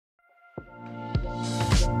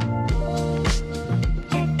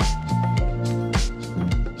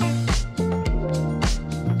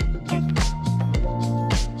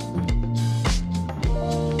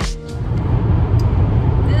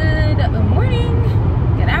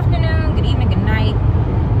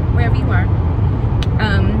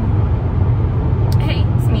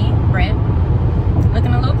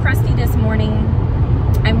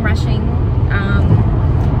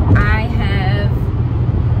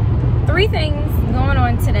Three things going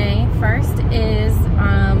on today. First is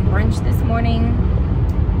brunch this morning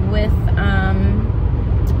with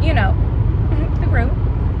you know, the group.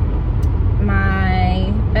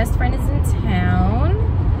 My best friend is in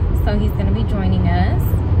town, so he's gonna be joining us.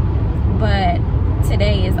 But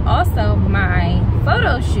today is also my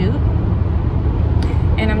photo shoot,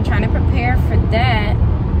 and I'm trying to prepare for that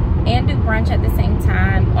and do brunch at the same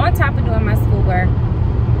time on top of doing my schoolwork.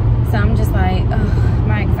 So I'm just like, ugh,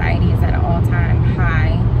 my anxiety is at an all-time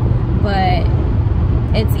high. But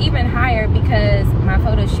it's even higher because my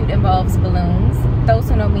photo shoot involves balloons. Those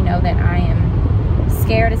who know me know that I am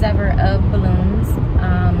scared as ever of balloons.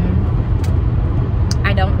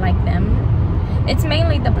 I don't like them. It's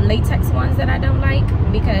mainly the latex ones that I don't like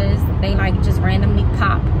because they like just randomly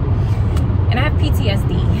pop. And I have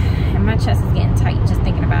PTSD and my chest is getting tight just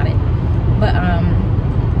thinking about it. But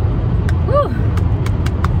whew,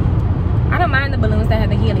 I don't mind the balloons that have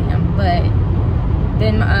the helium, but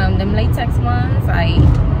then them latex ones,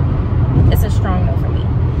 it's a strong no for me.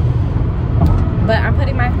 But I'm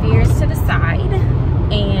putting my fears to the side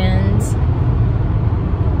and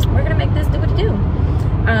we're gonna make this do what it do.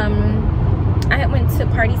 I went to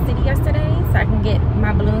Party City yesterday so I can get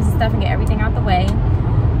my balloons and stuff and get everything out the way.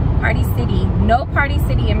 Party City, no Party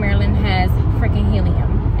City in Maryland has freaking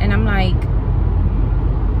helium. And I'm like,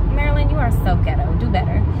 Maryland, you are so ghetto, do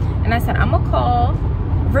better. And I said, I'm gonna call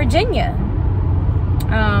Virginia,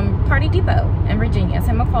 Party Depot in Virginia. So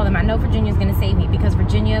I'm gonna call them. I know Virginia's gonna save me because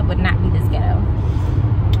Virginia would not be this ghetto.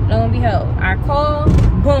 Lo and behold, I call,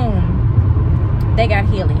 boom, they got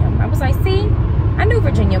helium. I was like, see, I knew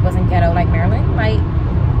Virginia wasn't ghetto like Maryland. Like,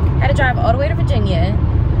 I had to drive all the way to Virginia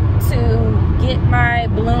to get my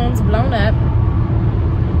balloons blown up.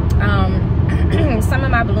 Some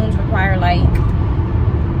of my balloons require like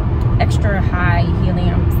extra high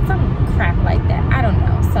helium, some crap like that, I don't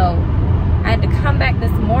know. So I had to come back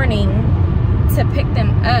this morning to pick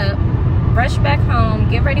them up, rush back home,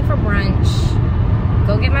 get ready for brunch,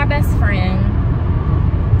 go get my best friend.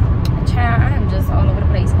 Child, I am just all over the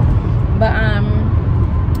place. But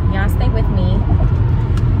y'all stay with me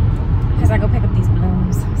as I go pick up these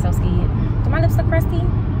balloons. I'm so scared. Do my lips look crusty?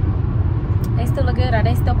 They still look good? Are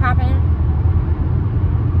they still popping?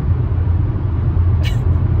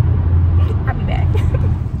 I'll be back.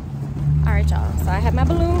 All right, y'all. So I have my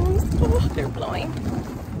balloons. Oh, they're blowing.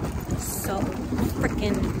 So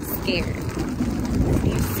freaking scared. Do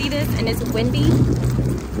you see this? And it's windy.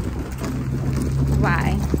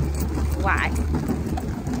 Why? Why?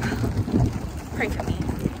 Pray for me.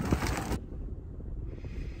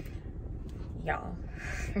 Y'all.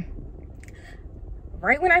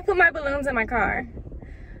 Right when I put my balloons in my car,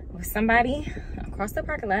 with somebody across the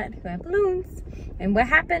parking lot who had balloons. And what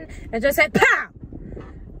happened? It just said, pow!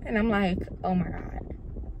 And I'm like, oh my God.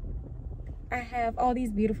 I have all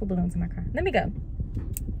these beautiful balloons in my car. Let me go.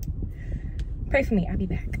 Pray for me, I'll be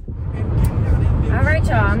back. All right,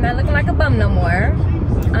 y'all, I'm not looking like a bum no more.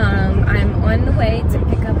 I'm on the way to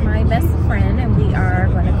pick up my best friend and we are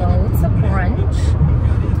gonna go to brunch.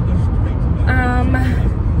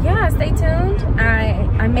 Yeah, stay tuned.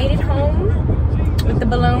 I made it home with the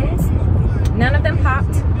balloons. None of them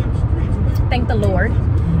popped, thank the Lord.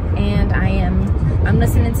 And I'm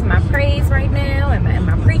listening to my praise right now and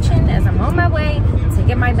my preaching as I'm on my way to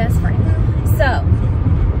get my best friend. So,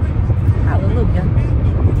 hallelujah.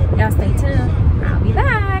 Y'all stay tuned. I'll be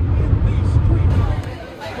back.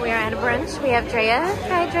 We are at a brunch. We have Drea.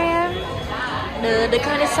 Hi, Drea. The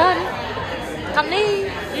kind of son. Connie.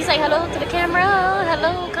 You say hello to the camera.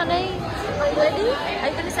 Hello, Connie. Are you ready? Are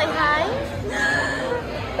you gonna say hi?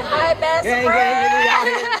 Hi, best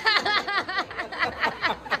friend.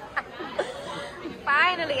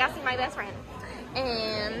 Finally, I see my best friend.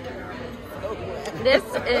 And this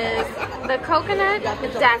is the coconut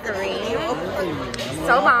daiquiri.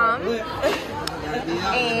 So bomb.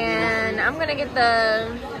 And I'm gonna get the,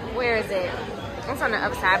 where is it? It's on the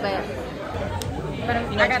other side, but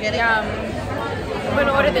I got the I'm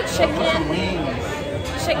gonna order the chicken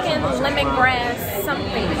lemongrass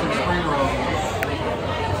something.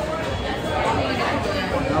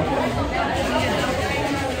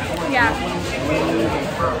 Yeah.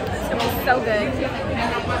 It's gonna be so good.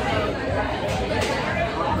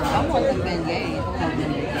 I want the beignets.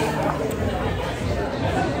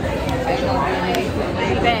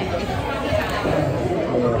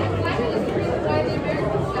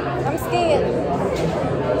 I'm scared.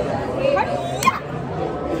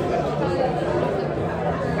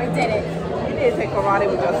 I did it. You did take karate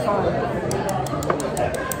with your son.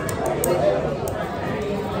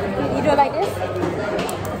 You do it like this?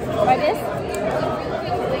 Like this?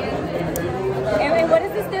 And then what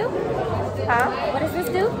does this do? Huh? What does this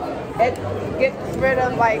do? It gets rid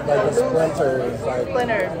of like the loose splinters. Like,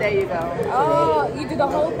 splinters. There you go. Oh, you do the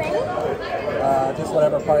whole thing? just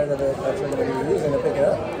whatever part of it that you're going to be using to pick it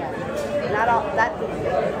up. Not all that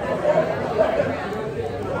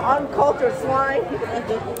uncultured swine.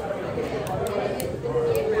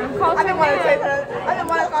 I've been wanting to say that. I've been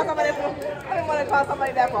wanting to call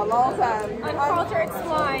somebody that for a long time. Uncultured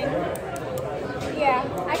swine. Yeah,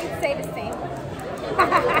 I could say the same.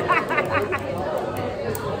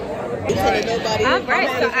 Alright,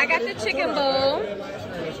 so I got the chicken bowl.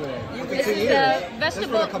 This is the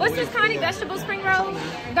vegetable, what's this, Connie? Vegetable spring roll?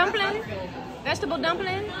 Dumpling? Vegetable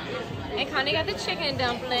dumpling? And Connie got the chicken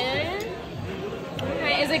dumpling.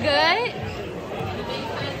 Okay, is it good?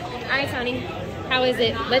 Alright, Tony. How is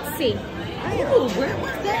it? Let's see. Ooh, where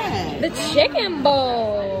was that? The chicken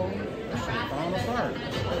bowl.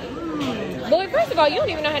 Boy, first of all, you don't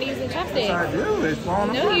even know how to use a chopstick. I do. It's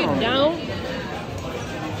falling apart. No, you don't.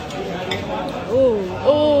 Ooh,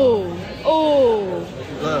 ooh, ooh.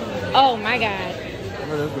 Good. Oh my God. It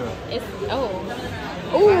is good. It's, oh.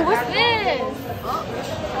 Ooh, what's this?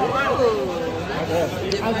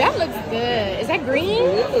 Oh, that looks good. Is that green?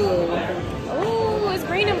 Ooh, it's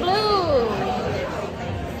green and blue.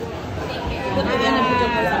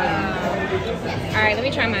 All right, let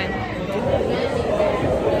me try mine.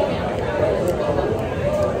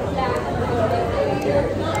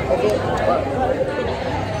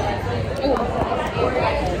 Ooh.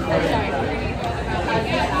 Sorry.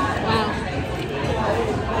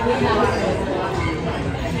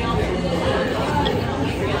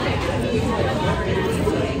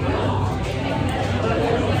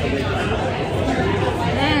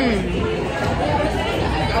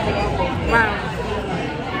 Wow. Wow.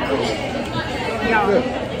 Y'all.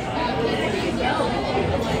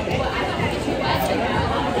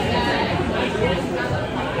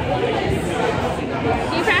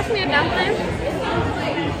 Can you pass me a dumpling?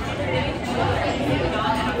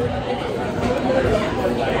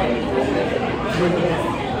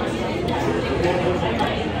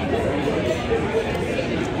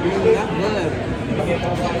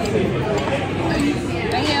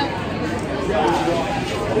 Thank you.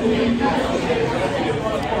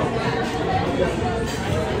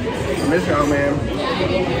 I miss y'all, man.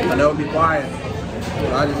 I know it'll be quiet.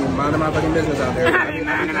 So I just be minding my fucking business out there. I be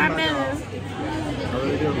minding my business. I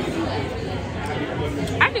really do.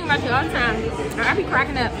 I think about you all the time. I be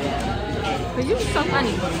cracking up. Cause you so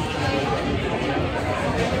funny.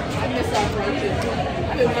 I miss South Road too.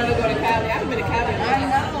 I've been wanting to go to Cali. I haven't been to Cali. I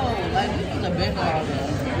know. Like, this is a big one.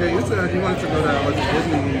 Yeah, you said you wanted to go to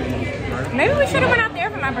Disney, right? Maybe we should have went out there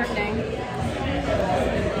for my birthday.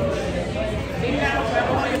 Be down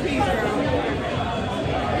forever on your piece, girl.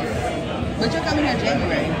 But you're coming here in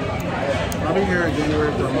January. I'll be here in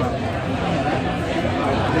January for a month.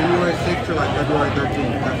 January 6th to like February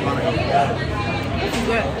 13th. That's when I go. It's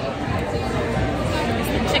good.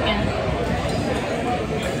 It's the chicken.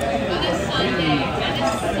 It is Sunday. It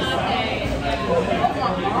is Sunday.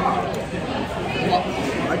 I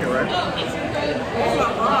like it, right? It's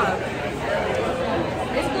not hard.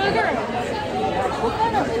 It's good, girl. What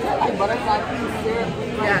kind of, is that like butterfly pea syrup?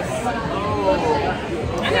 Yes. Oh.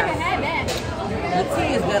 I never had that. The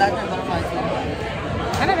tea is good. I drink butterfly tea.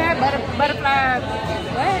 I never had butterfly.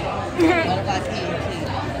 What? Butterfly tea and tea.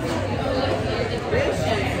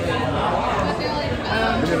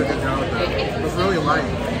 You did a good job with that. It's really light.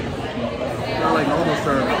 It's not like normal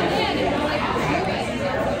syrup.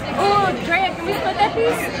 Oh, Drea, can we split that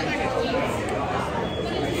piece?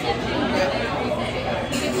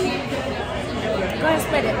 Go ahead and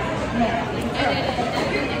split it.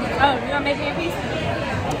 Oh, you want to make me a piece?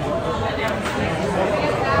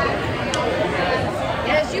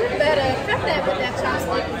 Yes, you better cut that with that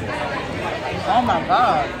chopstick. Oh my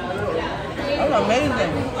God. That's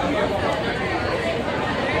amazing.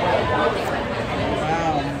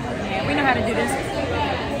 Wow. Yeah, we know how to do this.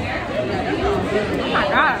 Oh my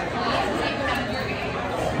God.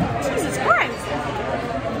 Jesus Christ.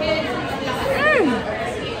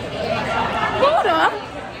 Buddha.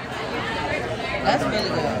 That's really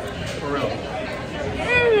good. For real.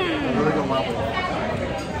 Really good waffle.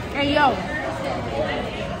 Hey, yo.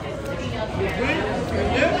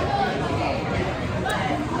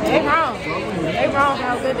 They wrong. They wrong for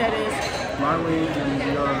how good that is. Marley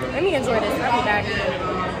and Let me enjoy this. I'll be back.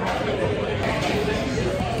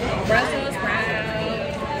 Brussels sprouts.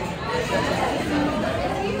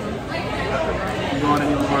 you want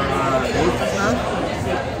any more dates and stuff?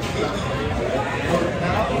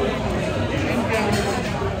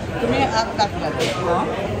 Give me an avocado like this. Huh?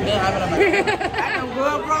 Yeah, I have it on my I can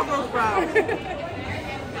good Brussels sprouts.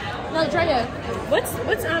 No, try it. What's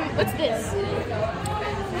this?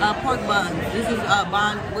 Pork buns. This is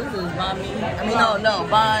banh. What is this? Banh mi? I mean, no,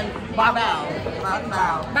 banh bao bao.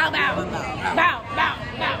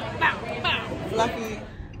 Fluffy.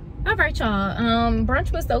 All right, y'all.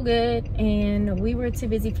 Brunch was so good, and we were too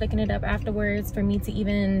busy flicking it up afterwards for me to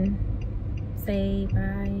even say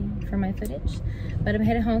bye for my footage. But I'm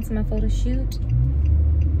headed home to my photo shoot.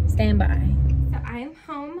 Stand by. So I'm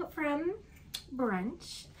home from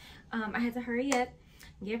brunch. I had to hurry up,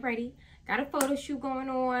 get ready. Got a photo shoot going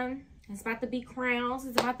on. It's about to be crowns.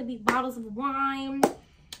 It's about to be bottles of wine.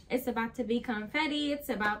 It's about to be confetti. It's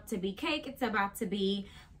about to be cake. It's about to be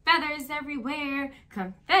feathers everywhere.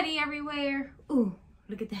 Confetti everywhere. Ooh,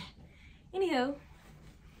 look at that. Anywho,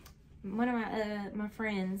 one of my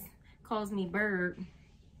friends calls me Bird.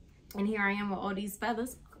 And here I am with all these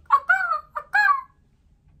feathers.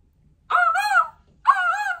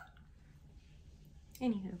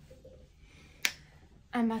 Anywho,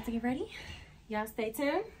 I'm about to get ready. Y'all stay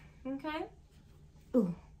tuned, okay?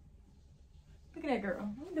 Ooh, look at that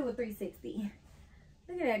girl. Let me do a 360.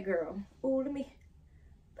 Look at that girl. Ooh,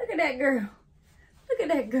 look at that girl. Look at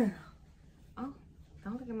that girl. Oh,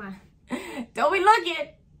 don't look at my, don't be looking.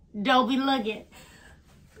 Don't be looking.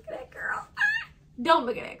 Look at that girl. Ah, don't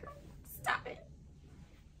look at that girl. Stop it.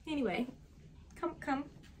 Anyway, come.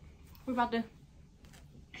 We're about to,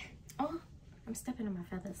 oh. I'm stepping on my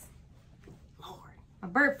feathers. Lord, my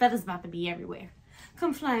bird feathers about to be everywhere.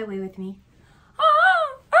 Come fly away with me.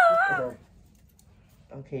 Okay.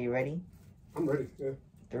 Okay, you ready? I'm ready. Yeah.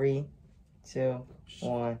 3, 2,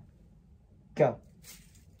 1, go.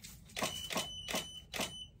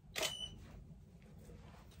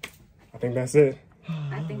 I think that's it.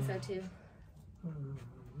 I think so too.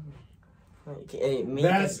 Okay,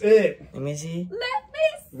 That's it. Let me see. Let me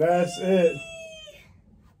see. That's it.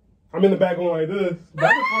 I'm in the back going like this. But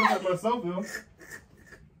I can photograph myself though.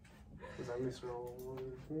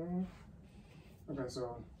 Okay,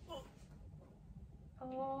 so.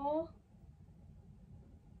 Oh.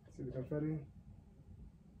 See the confetti?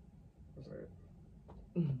 What's that?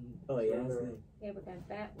 Oh yeah, that's it. Yeah, we got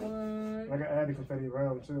that one. I can add the confetti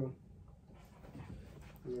around too.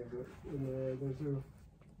 Yeah, but in there too.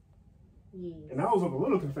 Yes. And that was with a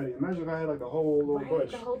little confetti. Imagine if I had like a whole little Right,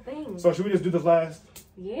 bunch. the whole thing. So should we just do this last?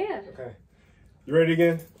 Yeah. Okay. You ready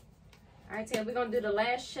again? All right, Tim, we're going to do the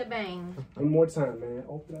last shebang. One more time, man.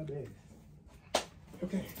 Open that bag.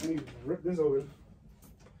 Okay, I need to rip this open.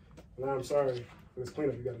 And I'm sorry for this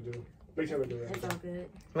cleanup you got to do. Make him do It's that. all good.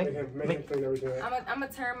 Make him clean everything up. I'm going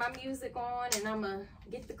to turn my music on and I'm going to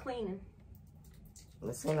get the cleaning.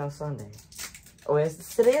 Let's say no Sunday. Oh,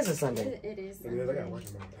 today is a Sunday. It is. It is. I got to work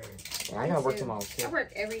tomorrow. Dang. Yeah, I gotta work tomorrow too. I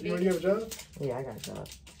work every You day. have a job? Yeah, I got a job.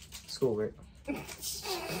 Schoolwork.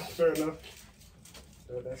 Fair enough.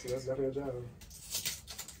 That's definitely a job.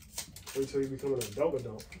 Wait till you become an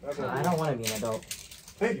adult. That's what I don't want to be an adult.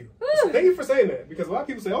 Thank you. Thank you for saying that. Because a lot of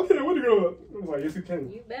people say, okay, I want to grow up. I'm like, yes, you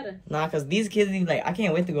can. You better. Nah, cause these kids be like, I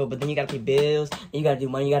can't wait to go, but then you gotta pay bills, and you gotta do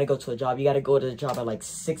money, you gotta go to a job, you gotta go to the job at like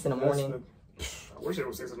 6 in the morning. I wish it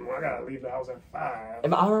was 6 in the morning. I gotta leave the house at 5.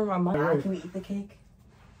 If I remember my mom, can we eat the cake?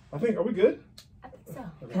 I think, are we good? I think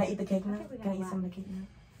so. Can I eat the cake now? think we got Can I a eat lot. some of the cake now?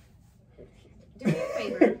 Do me a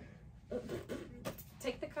favor.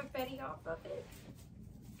 Take the confetti off of it.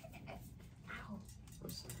 Ow. I'm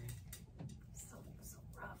sorry. So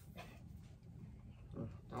rough.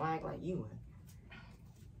 Don't act like you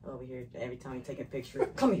would. Over here, every time you take a picture,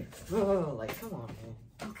 come here. Oh, like, come on, man.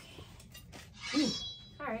 Okay.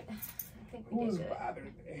 All right. I think we Who's did good.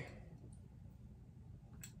 bothering me?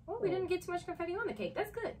 Well, we didn't get too much confetti on the cake.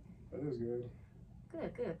 That's good. That is good.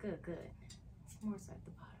 Good. Some more so at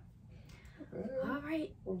the bottom. Yeah. All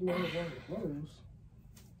right.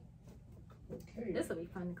 Okay. This will be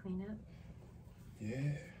fun to clean up.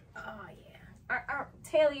 Yeah. Oh, yeah.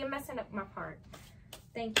 Taylor, you're messing up my part.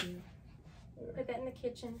 Thank you. Put that in the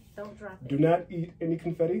kitchen. Don't drop it. Do not eat any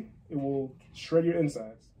confetti. It will shred your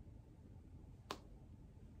insides.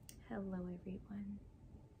 Hello, everyone.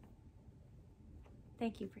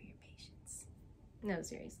 Thank you for your patience. No,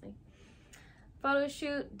 seriously. Photo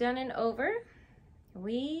shoot done and over.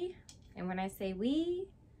 And when I say we,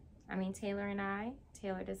 I mean Taylor and I.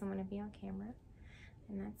 Taylor doesn't want to be on camera,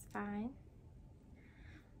 and that's fine.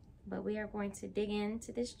 But we are going to dig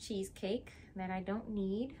into this cheesecake that I don't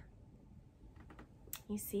need.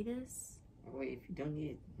 You see this? Oh, wait, if you don't need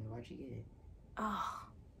it, why'd you get it? Oh,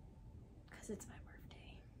 because it's my birthday.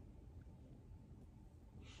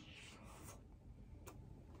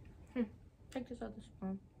 Take this other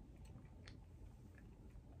spoon.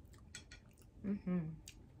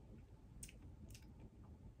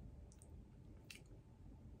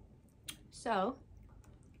 So,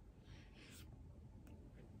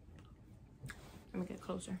 let me get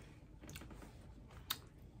closer.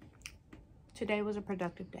 Today was a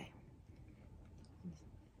productive day.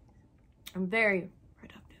 I'm very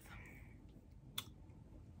productive.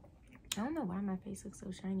 I don't know why my face looks so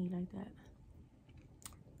shiny like that.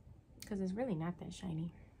 Because it's really not that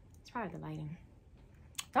shiny. It's probably the lighting.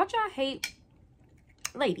 Don't y'all hate,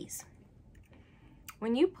 ladies,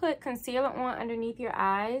 when you put concealer on underneath your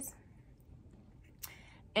eyes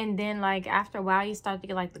and then like after a while you start to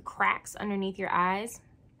get like the cracks underneath your eyes?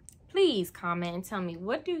 Please comment and tell me,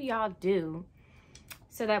 what do y'all do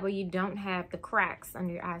so that way you don't have the cracks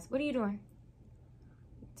under your eyes? What are you doing?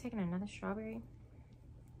 Taking another strawberry?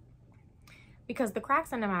 Because the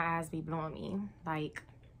cracks under my eyes be blowing me. Like,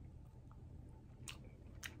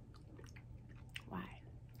 why?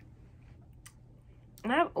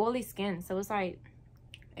 And I have oily skin, so it's like,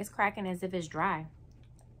 it's cracking as if it's dry.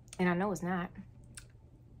 And I know it's not.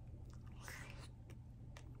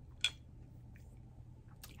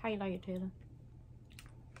 How you like it, Taylor?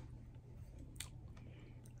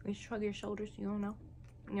 You shrug your shoulders. You don't know.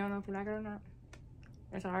 You don't know if you like it or not.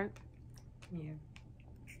 That's alright. Yeah.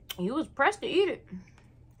 You was pressed to eat it.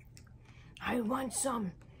 I want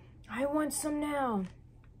some. I want some now.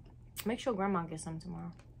 Make sure grandma gets some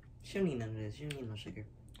tomorrow. She don't need none of this. She don't need no sugar.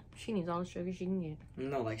 She needs all the sugar she can get.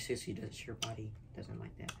 No, like Sissy does. Your body doesn't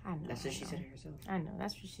like that. I know. That's what she said herself. I know.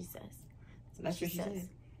 That's what she says. That's what she said.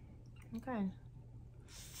 Okay.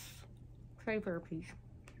 Crave her a piece.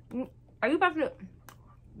 Are you about to...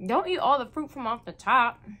 Don't eat all the fruit from off the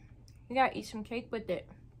top. You gotta eat some cake with it.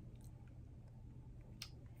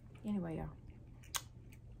 Anyway,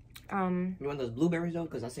 y'all. You want those blueberries though?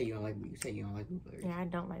 Because I say you don't like. You say you don't like blueberries. Yeah, I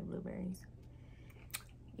don't like blueberries.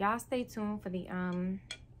 Y'all stay tuned for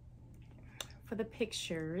the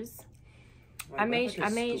pictures. I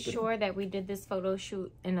made sure that we did this photo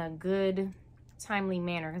shoot in a good, timely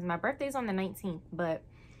manner because my birthday's on the 19th, but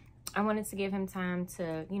I wanted to give him time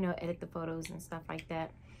to, you know, edit the photos and stuff like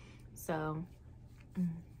that. So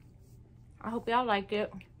I hope y'all liked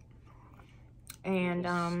it.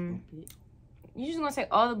 And you just gonna say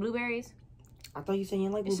all the blueberries? I thought you said you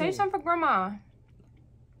didn't like blueberries. Say some for grandma.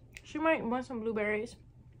 She might want some blueberries.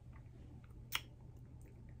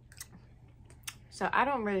 So I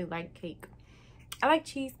don't really like cake. I like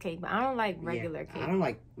cheesecake, but I don't like regular cake. I don't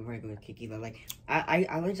like regular cake either. Like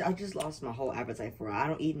I just lost my whole appetite for it. I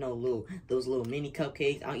don't eat those little mini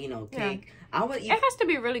cupcakes. I don't eat no cake. Yeah. I would eat. It has to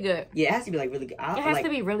be really good. Yeah, it has to be like really good. It has to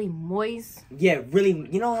be really moist. Yeah, really.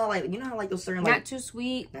 You know how like those certain like not too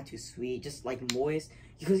sweet. Not too sweet, just like moist.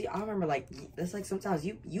 Because I remember like it's like sometimes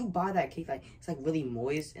you buy that cake like it's like really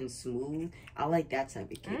moist and smooth. I like that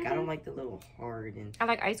type of cake. I don't like the little hard and. I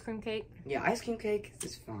like ice cream cake. Yeah, ice cream cake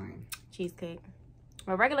is fine. Cheesecake.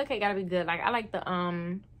 But regular cake gotta be good. Like I like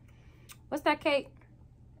the what's that cake?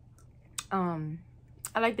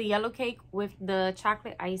 I like the yellow cake with the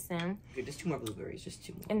chocolate icing. Okay, just 2 more blueberries, just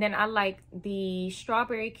 2 more. And then I like the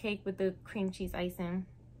strawberry cake with the cream cheese icing.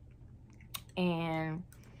 And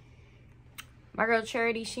my girl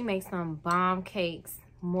Charity, she makes some bomb cakes,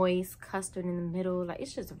 moist custard in the middle. Like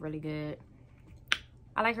it's just really good.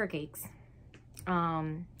 I like her cakes.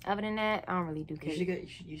 Other than that, I don't really do cake.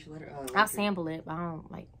 You should let her. I'll sample it, but I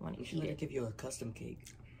don't like want to eat it. You should let her give you a custom cake.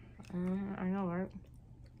 I know, right?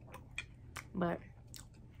 But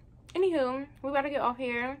anywho, we gotta get off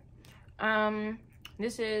here.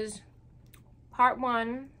 This is part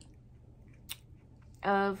 1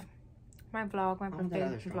 of my vlog, my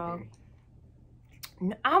birthday vlog.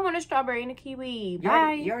 No, I want a strawberry and a kiwi.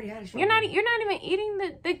 Bye. You already had a strawberry. You're not even eating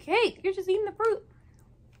the cake. You're just eating the fruit.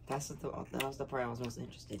 That was the part I was most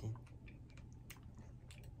interested in.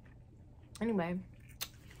 Anyway,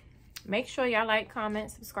 make sure y'all like,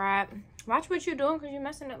 comment, subscribe. Watch what you're doing because you're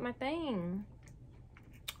messing up my thing.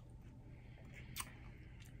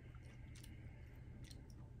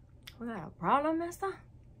 We got a problem, mister?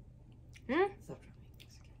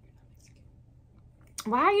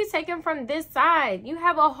 Why are you taking from this side? You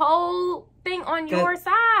have a whole thing on your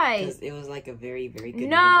side. Because it was like a very, very good.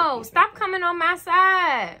 No, stop coming on my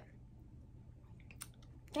side.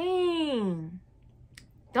 Dang.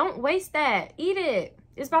 Don't waste that. Eat it.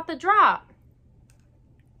 It's about to drop.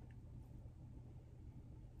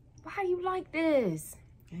 Why you like this?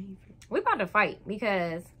 We about to fight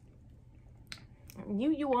because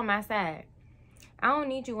you on my side. I don't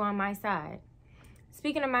need you on my side.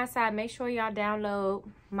 Speaking of my side, make sure y'all download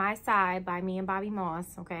My Side by me and Bobby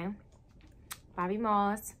Moss, okay? Bobby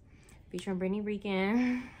Moss, featuring Brittany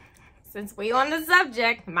Rican. Since we on the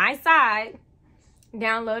subject, My Side.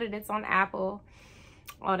 Download it. It's on Apple.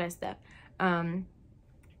 All that stuff.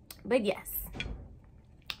 But yes,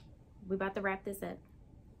 we about to wrap this up.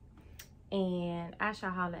 And I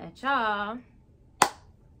shall holler at y'all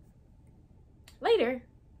later.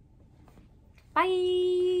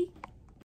 Bye.